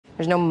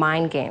There's no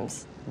mind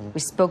games.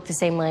 We spoke the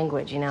same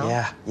language, you know?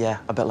 Yeah,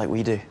 I bet like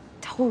we do.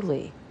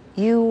 Totally.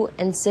 You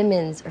and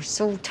Simmons are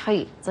so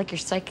tight. It's like you're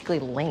psychically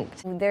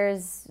linked.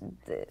 There's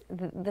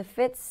the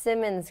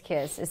Fitzsimmons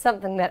kiss is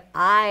something that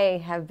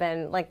I have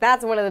been, like,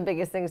 that's one of the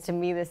biggest things to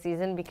me this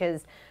season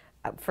because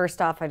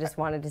first off, I just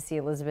wanted to see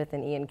Elizabeth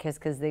and Ian kiss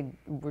because they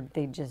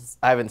just...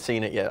 I haven't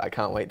seen it yet. I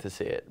can't wait to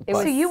see it.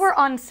 So you were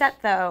on set,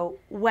 though,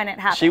 when it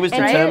happened, She was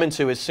determined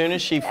to. As soon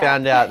as she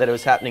found out that it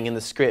was happening in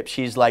the script,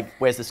 she's like,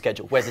 where's the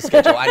schedule? Where's the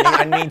schedule?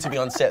 I need to be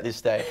on set this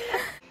day.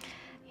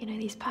 You know,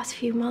 these past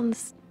few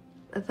months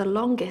are the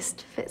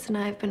longest Fitz and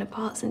I have been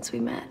apart since we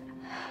met.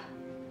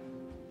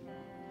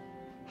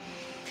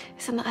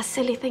 Isn't that a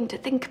silly thing to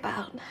think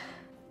about?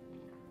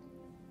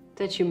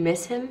 Did you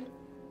miss him?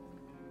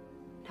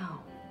 No.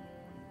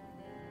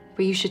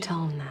 But you should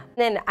tell him that.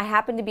 Then I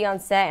happened to be on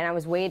set and I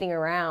was waiting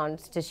around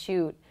to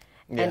shoot.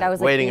 Yeah, and I was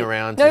waiting like,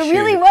 around to no, I shoot.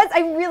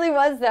 really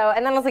was though.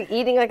 And then I was like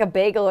eating like a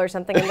bagel or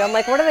something. And I'm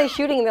like, what are they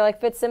shooting? And they're like,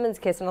 Fitzsimmons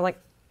kiss. And I'm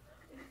like,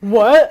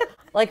 what?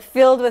 Like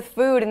filled with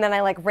food. And then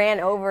I like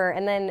ran over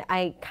and then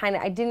I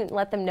didn't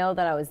let them know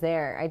that I was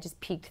there. I just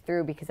peeked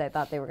through because I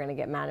thought they were gonna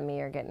get mad at me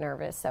or get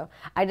nervous. So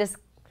I just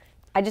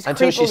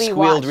until she creepily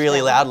squealed really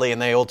them. loudly and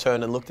they all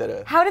turned and looked at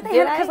her. How did they?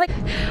 Because like,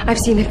 I've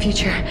seen the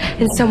future,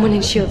 and someone in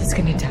S.H.I.E.L.D. is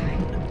gonna die.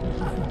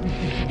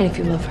 And if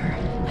you love her,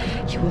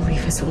 you will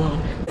leave us alone.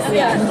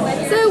 Yeah.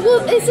 So,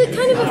 well, it's a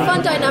kind of a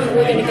fun dynamic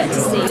we're going to get to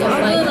see.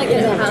 I really like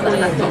how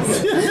that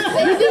happens.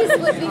 Babies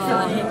would be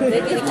fun.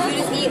 They'd be the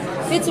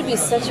cutest. Fitz would be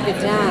such a good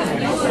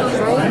dad,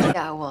 right?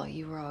 Yeah, well,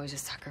 you were always a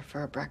sucker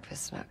for a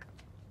breakfast snack.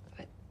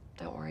 But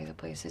don't worry, the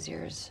place is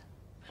yours.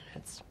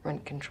 It's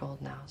rent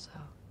controlled now, so.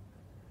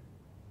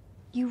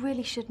 You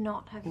really should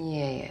not have.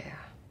 Yeah.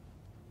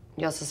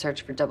 You also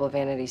search for double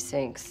vanity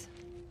sinks.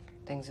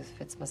 Things with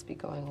Fitz must be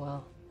going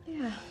well.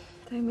 Yeah,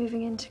 they're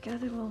moving in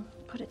together. We'll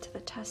put it to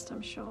the test,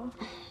 I'm sure.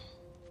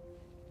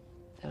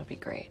 It'll be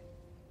great.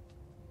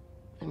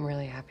 I'm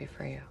really happy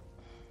for you.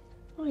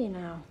 What do you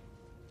know?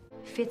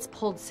 Fitz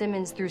pulled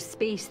Simmons through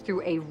space,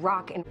 through a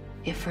rock, and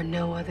if for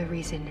no other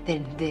reason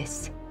than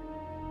this.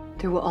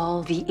 Through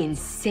all the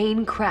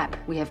insane crap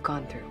we have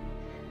gone through.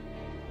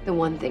 The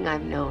one thing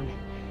I've known,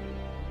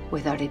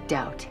 without a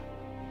doubt,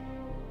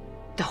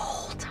 the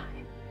whole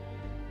time,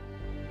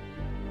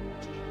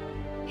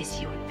 is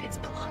you and Fitz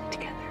belong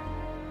together.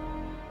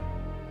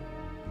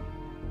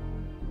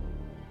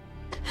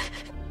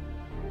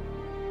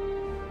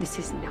 This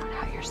is not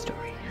how your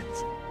story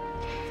ends.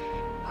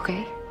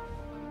 Okay?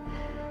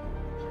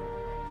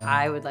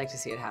 I would like to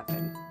see it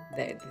happen.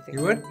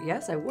 You would?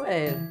 Yes, I would.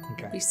 Okay.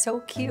 It'd be so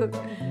cute.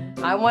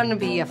 I want to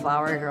be a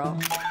flower girl.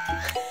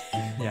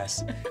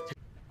 Yes.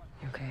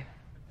 Okay.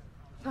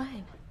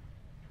 Fine.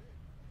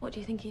 What do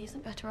you think? He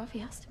isn't better off? He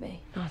has to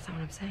be. No, that's not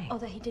what I'm saying. Oh,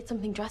 that he did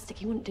something drastic.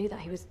 He wouldn't do that.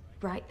 He was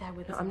right there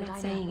with us. I'm not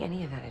saying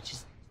any of that. It's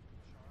just,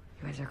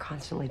 you guys are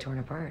constantly torn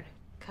apart.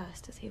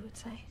 Cursed, as he would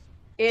say.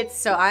 It's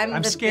so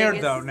I'm scared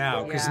though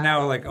now, because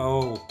now like,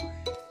 oh,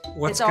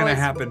 what's gonna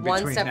happen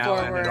between now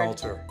and an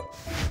altar?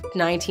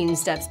 19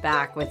 steps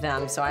back with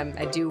them, so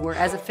I do worry.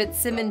 As a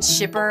Fitzsimmons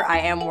shipper, I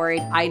am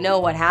worried. I know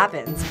what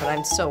happens, but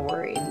I'm so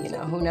worried, you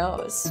know, who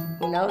knows?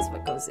 Who knows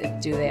what goes,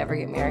 do they ever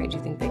get married? Do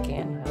you think they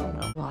can? I don't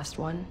know. Lost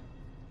one,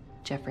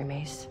 Jeffrey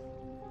Mace.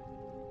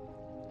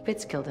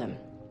 Fitz killed him,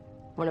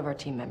 one of our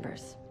team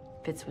members.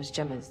 Fitz was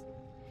Gemma's,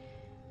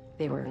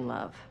 they were in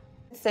love.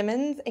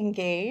 Simmons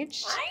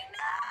engaged. I know!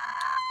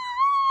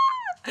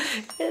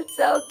 It's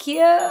so cute.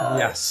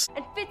 Yes.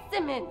 And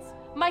Fitzsimmons,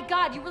 my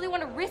God, you really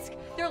want to risk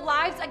their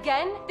lives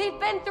again? They've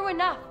been through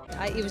enough.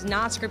 It was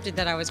not scripted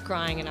that I was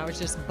crying and I was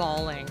just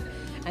bawling.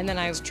 And then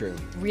I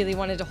really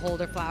wanted to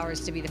hold her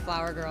flowers to be the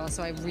flower girl,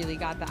 so I really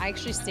got that. I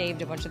actually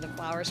saved a bunch of the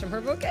flowers from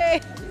her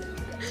bouquet.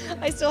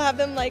 I still have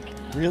them like...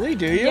 Really?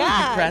 Do you?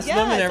 Yeah, You press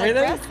them and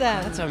everything? I press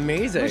them. That's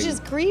amazing. Which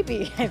is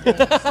creepy, I think,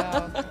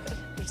 so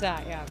there's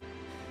that, yeah.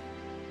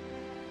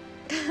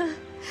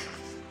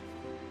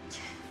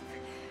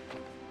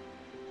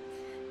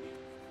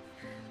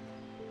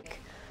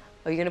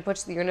 Oh, you're gonna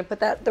put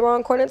that the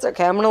wrong corner? It's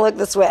okay, I'm gonna look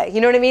this way.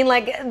 You know what I mean?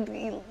 Like,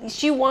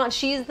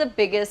 she's the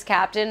biggest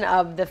captain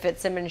of the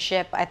Fitzsimmons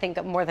ship, I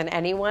think, more than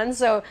anyone.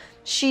 So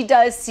she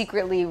does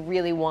secretly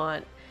really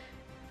want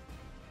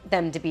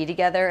them to be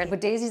together.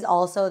 But Daisy's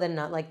also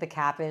not like the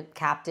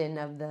captain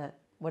of the,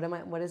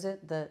 what is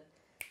it? The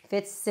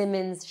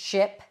Fitzsimmons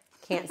ship.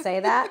 Can't say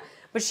that.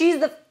 But she's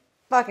the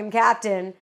fucking captain.